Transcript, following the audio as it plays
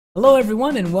Hello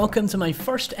everyone and welcome to my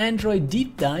first Android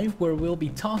deep dive where we'll be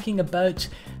talking about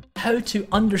how to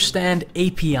understand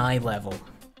API level.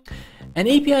 An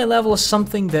API level is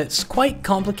something that's quite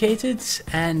complicated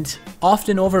and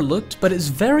often overlooked, but it's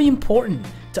very important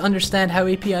to understand how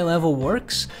API level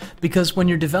works because when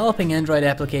you're developing Android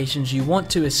applications you want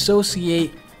to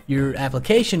associate your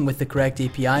application with the correct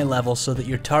API level so that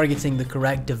you're targeting the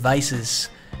correct devices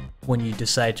when you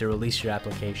decide to release your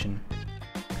application.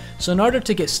 So in order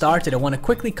to get started, I want to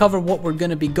quickly cover what we're going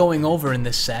to be going over in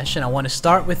this session. I want to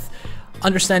start with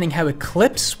understanding how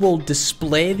Eclipse will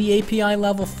display the API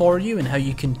level for you and how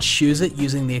you can choose it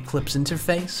using the Eclipse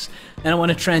interface. Then I want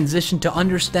to transition to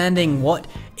understanding what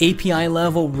API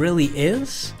level really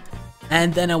is.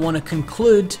 And then I want to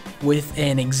conclude with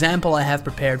an example I have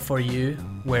prepared for you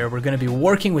where we're going to be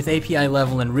working with API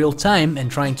level in real time and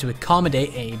trying to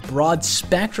accommodate a broad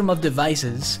spectrum of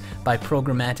devices by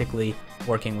programmatically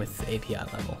working with API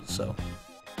level. So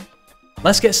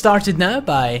let's get started now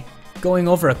by going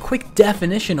over a quick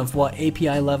definition of what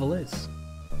API level is.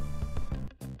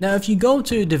 Now if you go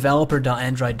to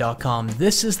developer.android.com,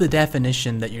 this is the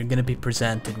definition that you're going to be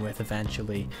presented with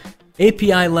eventually.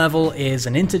 API level is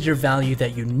an integer value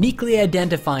that uniquely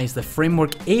identifies the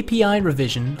framework API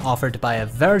revision offered by a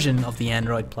version of the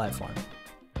Android platform.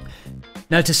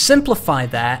 Now to simplify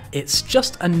that, it's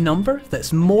just a number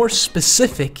that's more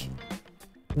specific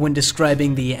when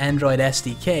describing the Android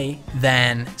SDK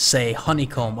than, say,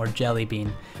 Honeycomb or Jelly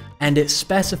Bean, and it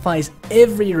specifies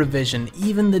every revision,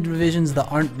 even the revisions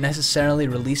that aren't necessarily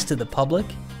released to the public,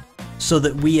 so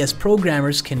that we as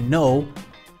programmers can know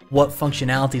what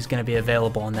functionality is going to be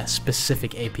available on that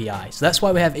specific API. So that's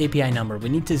why we have API number. We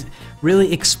need to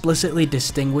really explicitly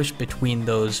distinguish between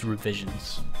those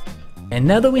revisions. And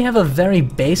now that we have a very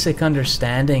basic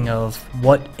understanding of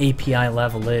what API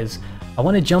level is, I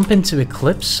want to jump into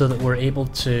Eclipse so that we're able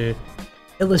to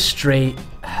illustrate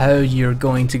how you're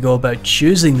going to go about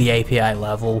choosing the API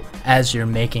level as you're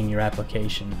making your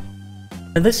application.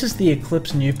 And this is the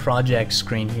Eclipse new project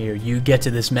screen here. You get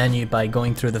to this menu by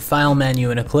going through the file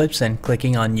menu in Eclipse and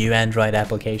clicking on new Android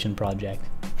application project.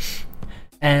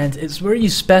 And it's where you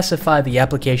specify the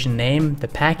application name, the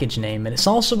package name, and it's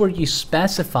also where you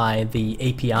specify the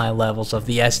API levels of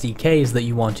the SDKs that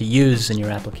you want to use in your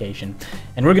application.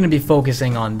 And we're going to be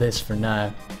focusing on this for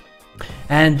now.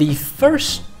 And the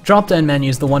first drop-down menu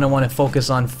is the one I want to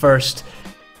focus on first,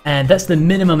 and that's the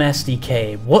minimum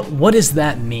SDK. What does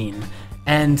that mean?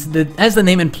 And as the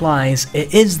name implies,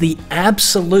 it is the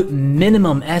absolute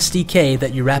minimum SDK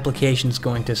that your application is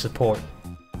going to support.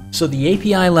 So the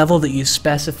API level that you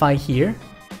specify here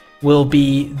will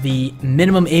be the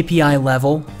minimum API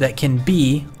level that can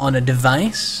be on a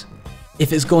device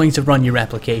if it's going to run your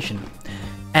application.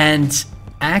 And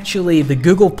actually the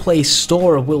Google Play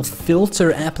Store will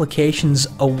filter applications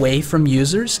away from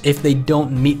users if they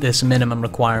don't meet this minimum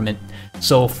requirement.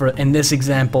 So in this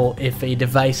example, if a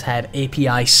device had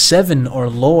API 7 or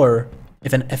lower,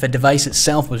 if a device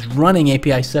itself was running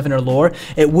API 7 or lower,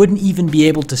 it wouldn't even be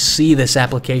able to see this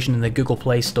application in the Google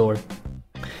Play Store.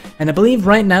 And I believe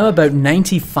right now about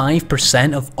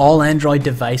 95% of all Android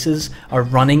devices are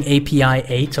running API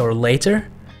 8 or later.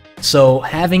 So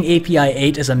having API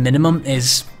 8 as a minimum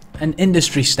is an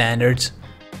industry standard,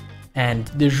 and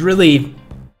there's really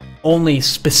only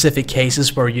specific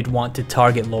cases where you'd want to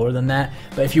target lower than that.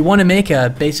 But if you want to make a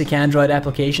basic Android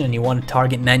application and you want to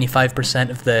target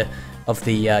 95% of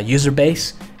the user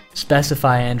base,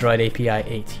 specify Android API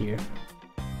 8 here.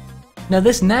 Now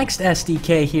this next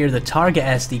SDK here, the target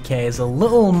SDK, is a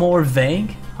little more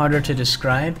vague, harder to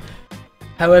describe.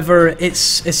 However,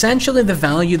 it's essentially the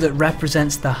value that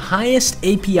represents the highest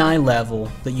API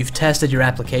level that you've tested your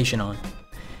application on.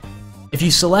 If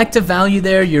you select a value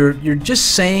there, you're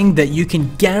just saying that you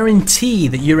can guarantee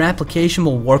that your application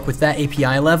will work with that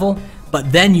API level,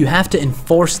 but then you have to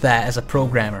enforce that as a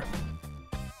programmer.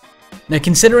 Now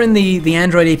considering the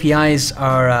Android APIs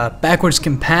are backwards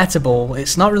compatible,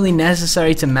 it's not really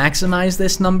necessary to maximize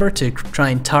this number to try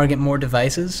and target more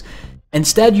devices.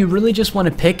 Instead, you really just want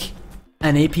to pick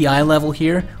an API level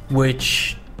here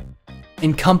which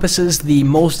encompasses the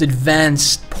most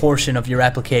advanced portion of your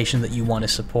application that you want to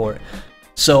support.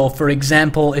 So for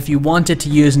example, if you wanted to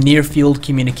use near field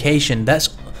communication,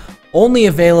 that's only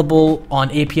available on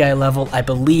API level, I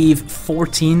believe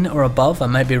 14 or above, I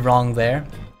might be wrong there.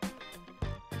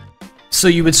 So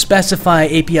you would specify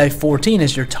API 14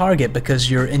 as your target because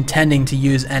you're intending to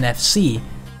use NFC,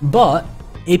 but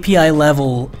API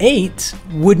level 8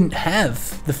 wouldn't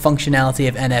have the functionality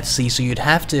of NFC, so you'd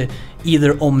have to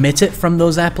either omit it from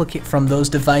those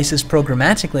devices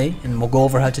programmatically, and we'll go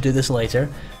over how to do this later,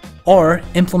 or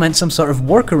implement some sort of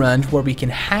workaround where we can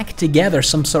hack together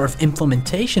some sort of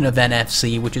implementation of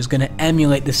NFC which is going to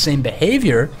emulate the same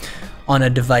behavior on a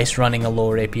device running a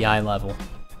lower API level.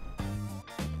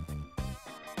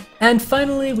 And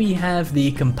finally, we have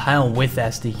the compile with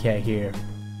SDK here.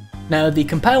 Now, the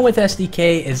compile with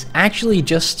SDK is actually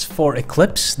just for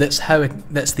Eclipse. That's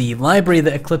the library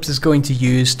that Eclipse is going to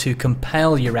use to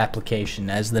compile your application,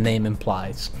 as the name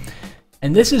implies.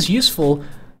 And this is useful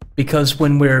because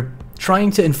when we're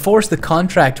trying to enforce the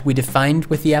contract we defined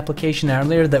with the application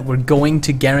earlier that we're going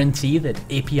to guarantee that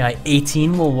API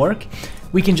 18 will work,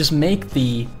 we can just make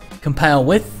the compile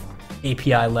with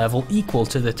API level equal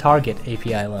to the target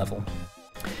API level.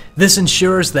 This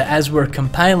ensures that as we're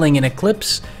compiling in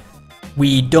Eclipse,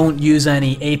 we don't use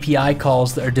any API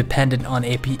calls that are dependent on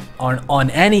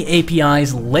any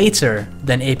APIs later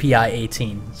than API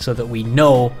 18, so that we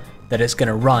know that it's going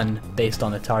to run based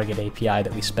on the target API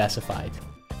that we specified.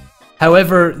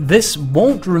 However, this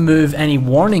won't remove any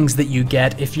warnings that you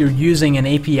get if you're using an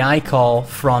API call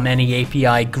from any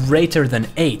API greater than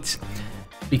 8,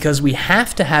 because we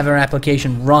have to have our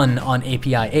application run on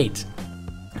API 8.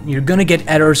 You're going to get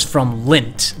errors from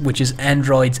lint, which is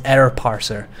Android's error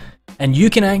parser. And you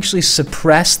can actually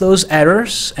suppress those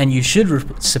errors, and you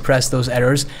should suppress those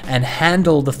errors and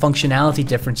handle the functionality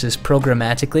differences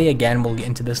programmatically. Again, we'll get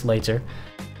into this later.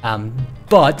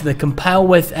 But the compile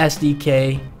with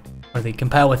SDK, or the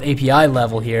compile with API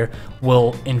level here,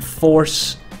 will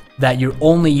enforce that you're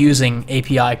only using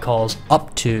API calls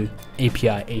up to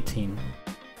API 18.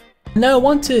 Now I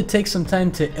want to take some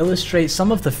time to illustrate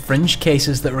some of the fringe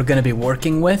cases that we're going to be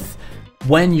working with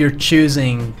when you're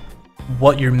choosing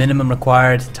what your minimum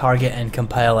required target and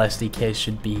compile SDK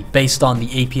should be based on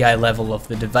the API level of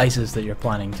the devices that you're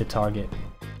planning to target.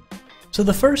 So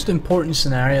the first important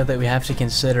scenario that we have to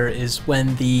consider is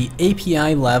when the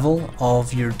API level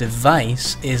of your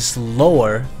device is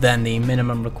lower than the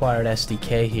minimum required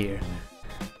SDK here.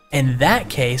 In that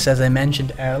case, as I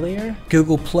mentioned earlier,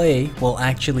 Google Play will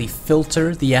actually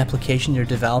filter the application you're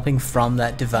developing from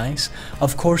that device.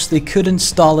 Of course, they could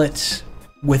install it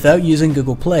without using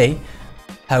Google Play.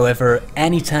 However,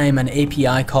 anytime an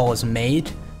API call is made,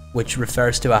 which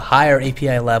refers to a higher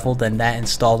API level than that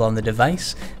installed on the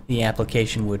device, the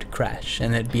application would crash,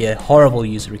 and it'd be a horrible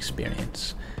user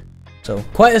experience. So,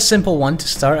 quite a simple one to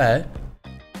start out.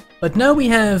 But now we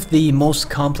have the most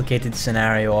complicated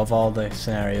scenario of all the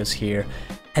scenarios here,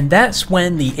 and that's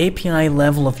when the API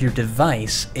level of your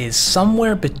device is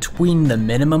somewhere between the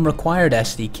minimum required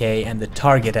SDK and the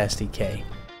target SDK.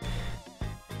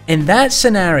 In that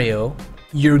scenario,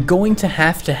 you're going to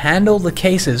have to handle the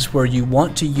cases where you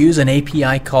want to use an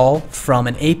API call from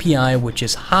an API which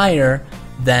is higher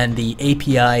than the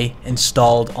API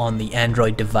installed on the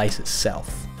Android device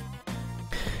itself.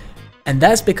 And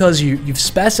that's because you've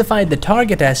specified the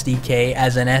target SDK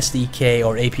as an SDK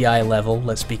or API level,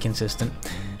 let's be consistent,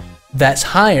 that's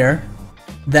higher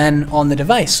than on the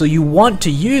device. So you want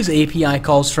to use API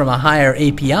calls from a higher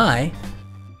API,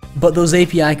 but those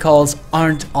API calls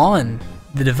aren't on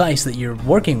the device that you're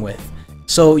working with.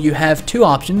 So you have two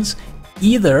options.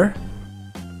 Either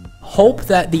hope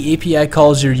that the API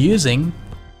calls you're using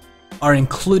are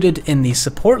included in the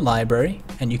support library,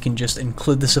 and you can just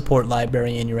include the support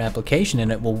library in your application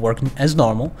and it will work as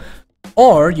normal,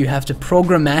 or you have to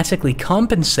programmatically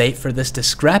compensate for this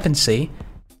discrepancy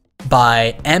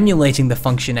by emulating the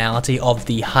functionality of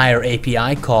the higher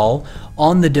API call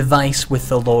on the device with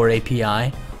the lower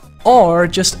API, or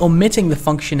just omitting the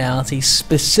functionality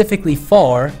specifically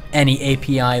for any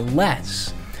API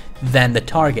less than the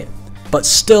target, but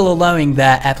still allowing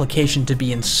that application to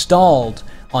be installed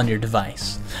on your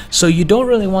device. So you don't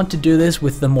really want to do this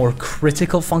with the more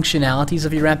critical functionalities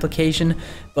of your application,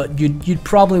 but you'd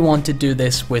probably want to do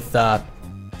this with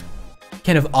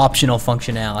kind of optional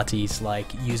functionalities like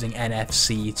using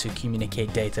NFC to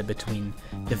communicate data between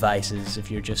devices if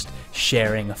you're just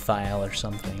sharing a file or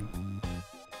something.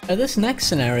 Now this next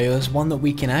scenario is one that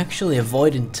we can actually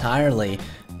avoid entirely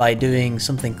by doing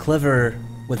something clever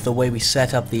with the way we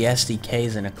set up the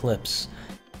SDKs in Eclipse.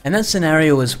 And that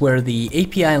scenario is where the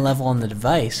API level on the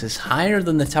device is higher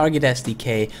than the target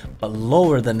SDK but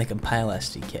lower than the compile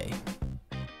SDK.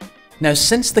 Now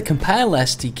since the compile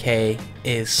SDK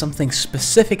is something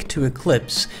specific to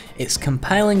Eclipse, it's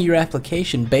compiling your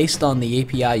application based on the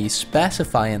API you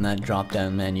specify in that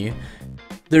drop-down menu.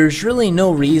 There's really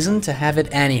no reason to have it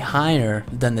any higher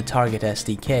than the target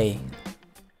SDK.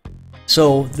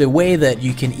 So the way that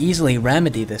you can easily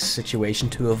remedy this situation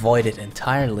to avoid it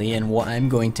entirely, and what I'm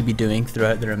going to be doing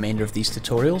throughout the remainder of these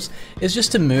tutorials, is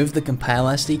just to move the compile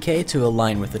SDK to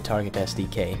align with the target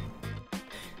SDK.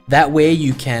 That way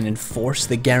you can enforce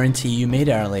the guarantee you made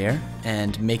earlier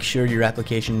and make sure your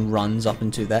application runs up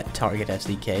into that target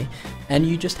SDK, and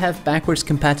you just have backwards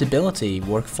compatibility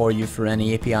work for you for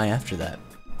any API after that.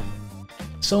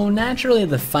 So naturally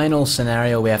the final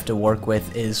scenario we have to work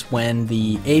with is when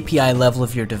the API level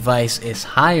of your device is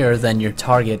higher than your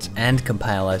target and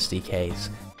compile SDKs.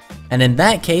 And in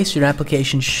that case, your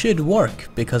application should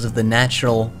work because of the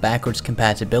natural backwards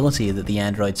compatibility that the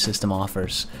Android system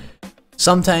offers.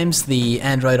 Sometimes the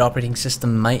Android operating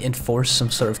system might enforce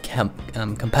some sort of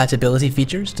compatibility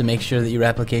features to make sure that your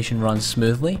application runs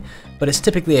smoothly, but it's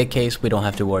typically a case we don't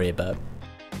have to worry about.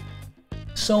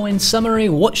 So in summary,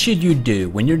 what should you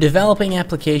do? When you're developing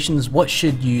applications, what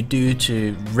should you do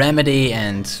to remedy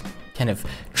and kind of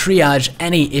triage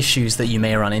any issues that you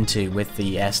may run into with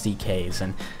the SDKs?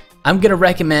 And I'm going to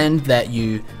recommend that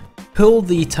you pull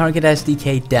the target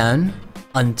SDK down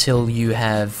until you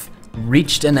have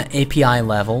reached an API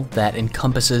level that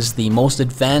encompasses the most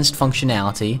advanced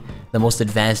functionality, the most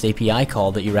advanced API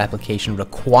call that your application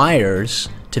requires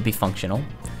to be functional.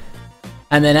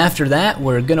 And then after that,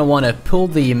 we're going to want to pull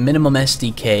the minimum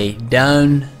SDK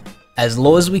down as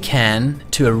low as we can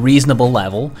to a reasonable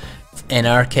level. In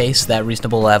our case, that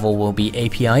reasonable level will be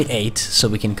API 8, so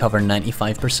we can cover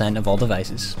 95% of all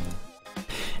devices.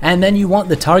 And then you want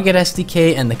the target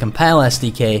SDK and the compile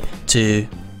SDK to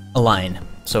align.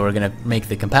 So we're going to make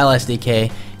the compile SDK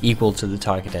equal to the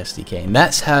target SDK. And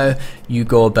that's how you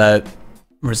go about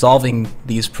resolving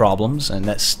these problems, and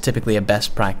that's typically a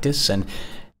best practice. And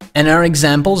in our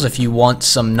examples, if you want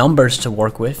some numbers to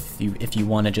work with, if you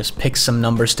want to just pick some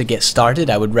numbers to get started,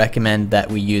 I would recommend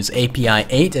that we use API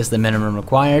 8 as the minimum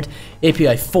required,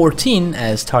 API 14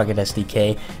 as target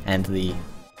SDK,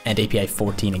 and API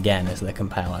 14 again as the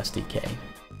compile SDK.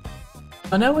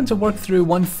 I now want to work through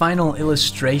one final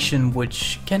illustration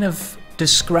which kind of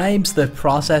describes the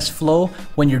process flow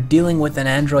when you're dealing with an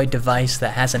Android device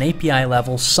that has an API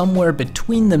level somewhere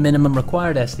between the minimum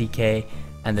required SDK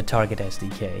and the target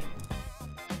SDK.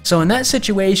 So in that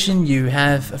situation, you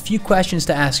have a few questions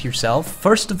to ask yourself.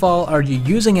 First of all, are you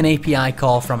using an API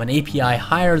call from an API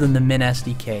higher than the min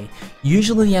SDK?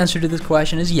 Usually the answer to this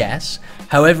question is yes.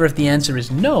 However, if the answer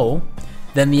is no,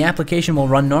 then the application will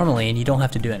run normally and you don't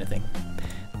have to do anything.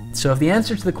 So if the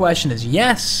answer to the question is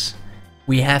yes,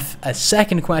 we have a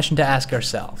second question to ask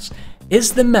ourselves.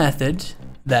 Is the method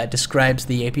that describes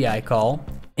the API call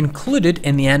included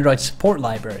in the Android support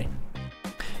library?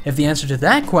 If the answer to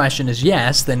that question is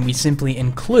yes, then we simply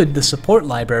include the support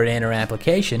library in our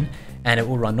application and it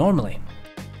will run normally.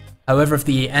 However, if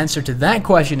the answer to that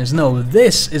question is no,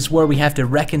 this is where we have to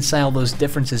reconcile those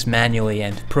differences manually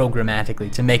and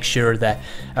programmatically to make sure that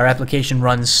our application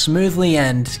runs smoothly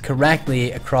and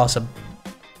correctly across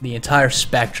the entire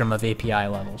spectrum of API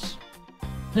levels.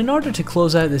 In order to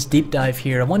close out this deep dive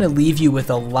here, I want to leave you with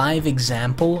a live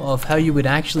example of how you would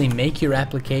actually make your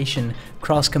application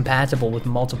cross-compatible with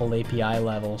multiple API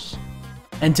levels.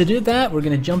 And to do that, we're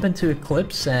going to jump into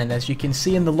Eclipse, and as you can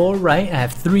see in the lower right, I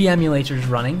have 3 emulators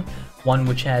running. One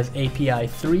which has API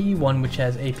 3, one which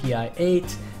has API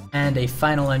 8, and a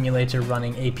final emulator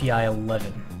running API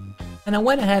 11. And I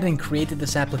went ahead and created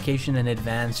this application in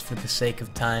advance for the sake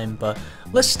of time, but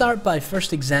let's start by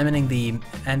first examining the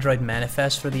Android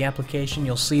manifest for the application.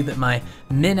 You'll see that my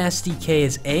min SDK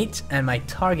is 8 and my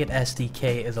target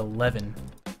SDK is 11.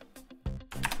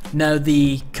 Now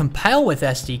the compile with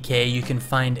SDK you can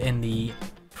find in the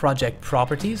project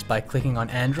properties by clicking on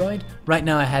Android. Right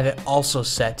now I have it also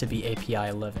set to be API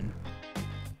 11.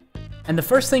 And the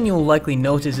first thing you'll likely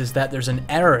notice is that there's an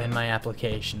error in my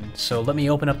application. So let me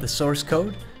open up the source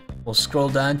code. We'll scroll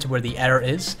down to where the error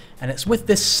is, and it's with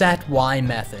this setY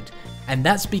method. And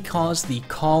that's because the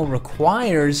call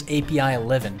requires API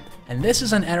 11. And this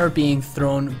is an error being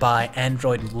thrown by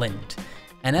Android lint.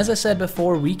 And as I said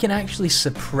before, we can actually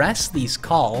suppress these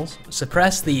calls,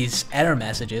 suppress these error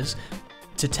messages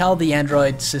to tell the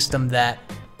Android system that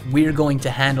we're going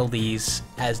to handle these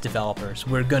as developers.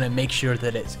 We're going to make sure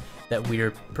that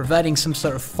we're providing some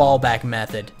sort of fallback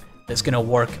method that's going to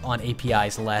work on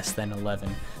APIs less than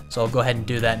 11. So I'll go ahead and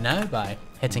do that now by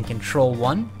hitting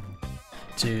Control-1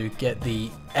 to get the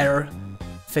error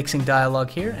fixing dialog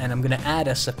here, and I'm going to add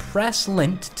a suppress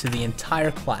lint to the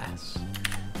entire class,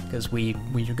 because we're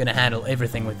going to handle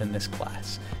everything within this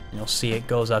class. And you'll see it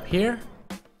goes up here,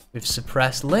 we've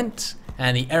suppressed lint,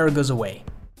 and the error goes away.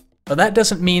 But that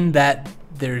doesn't mean that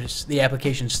the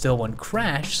application still won't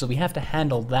crash, so we have to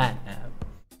handle that now.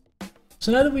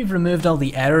 So now that we've removed all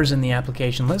the errors in the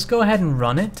application, let's go ahead and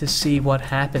run it to see what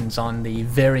happens on the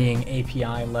varying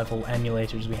API level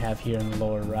emulators we have here in the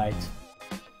lower right.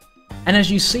 And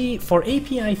as you see, for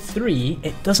API 3,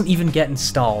 it doesn't even get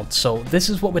installed, so this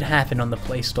is what would happen on the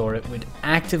Play Store. It would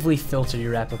actively filter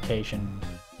your application.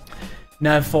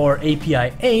 Now for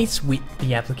API 8,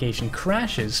 the application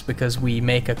crashes because we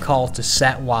make a call to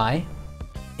set Y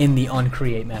in the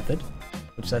onCreate method,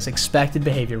 which that's expected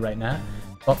behavior right now.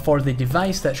 But for the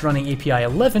device that's running API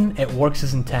 11, it works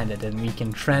as intended, and we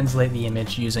can translate the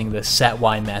image using the set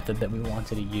Y method that we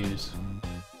wanted to use.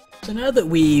 So now that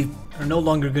we are no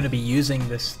longer going to be using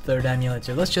this third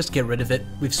emulator, let's just get rid of it.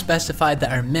 We've specified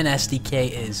that our min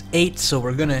SDK is 8, so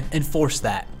we're going to enforce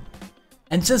that.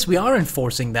 And since we are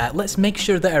enforcing that, let's make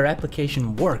sure that our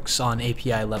application works on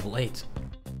API level 8.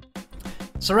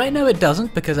 So right now it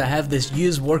doesn't because I have this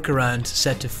use workaround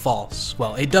set to false.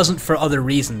 Well, it doesn't for other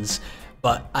reasons,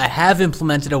 but I have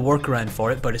implemented a workaround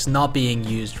for it, but it's not being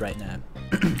used right now.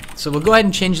 So we'll go ahead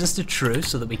and change this to true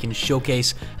so that we can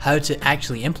showcase how to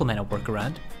actually implement a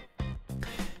workaround.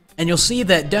 And you'll see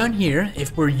that down here,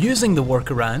 if we're using the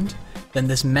workaround, then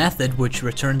this method, which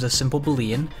returns a simple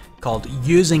boolean called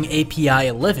using API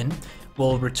 11,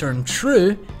 will return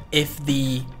true if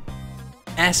the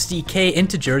SDK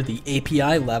integer, the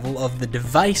API level of the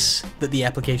device that the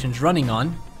application is running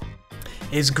on,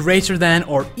 is greater than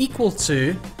or equal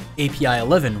to API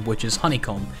 11, which is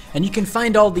Honeycomb. And you can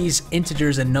find all these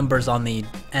integers and numbers on the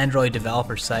Android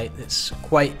developer site. It's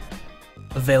quite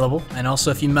available, and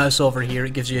also if you mouse over here,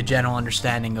 it gives you a general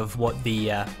understanding of what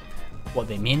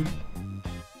they mean.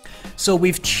 So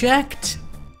we've checked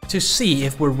to see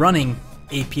if we're running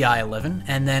API 11,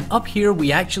 and then up here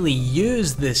we actually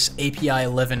use this API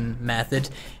 11 method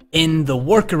in the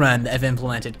workaround that I've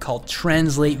implemented called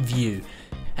translate view.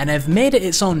 And I've made it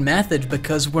its own method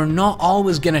because we're not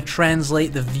always going to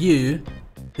translate the view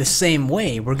the same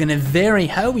way. We're going to vary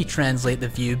how we translate the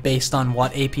view based on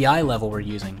what API level we're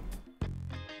using.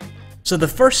 So the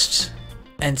first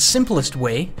and simplest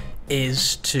way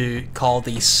is to call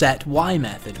the set Y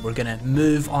method. We're going to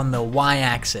move on the Y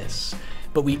axis.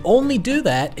 But we only do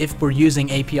that if we're using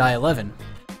API 11.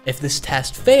 If this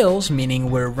test fails,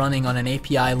 meaning we're running on an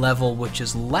API level which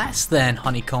is less than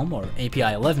Honeycomb or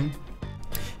API 11,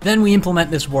 then we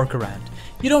implement this workaround.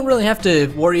 You don't really have to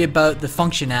worry about the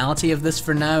functionality of this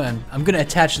for now, and I'm going to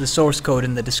attach the source code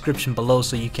in the description below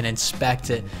so you can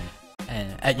inspect it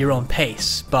at your own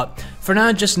pace. But for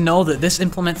now, just know that this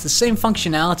implements the same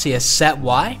functionality as set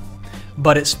Y,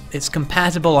 but it's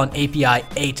compatible on API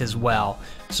 8 as well.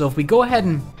 So if we go ahead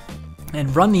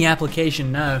and run the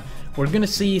application now, we're going to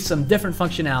see some different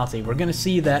functionality. We're going to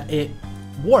see that it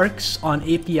works on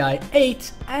API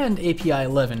 8 and API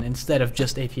 11 instead of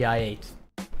just API 8.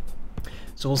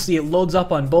 So we'll see it loads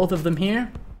up on both of them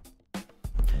here.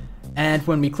 And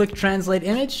when we click translate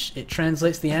image, it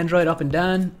translates the Android up and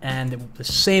down, and the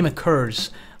same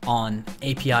occurs on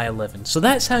API 11. So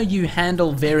that's how you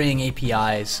handle varying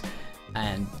APIs,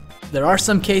 and there are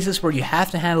some cases where you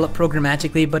have to handle it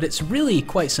programmatically, but it's really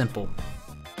quite simple.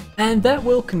 And that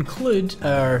will conclude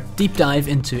our deep dive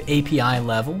into API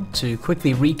level. To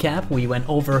quickly recap, we went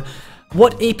over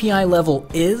what API level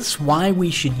is, why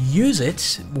we should use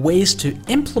it, ways to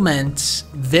implement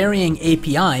varying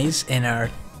APIs in our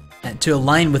to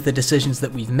align with the decisions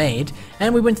that we've made,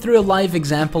 and we went through a live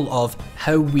example of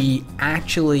how we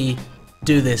actually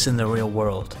do this in the real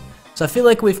world. So I feel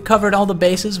like we've covered all the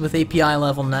bases with API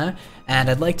level now,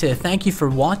 and I'd like to thank you for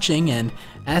watching and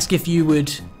ask if you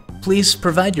would please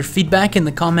provide your feedback in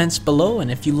the comments below,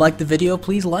 and if you liked the video,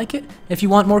 please like it. If you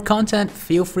want more content,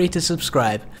 feel free to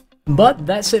subscribe. But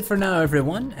that's it for now,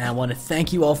 everyone. I want to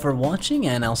thank you all for watching,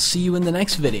 and I'll see you in the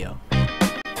next video.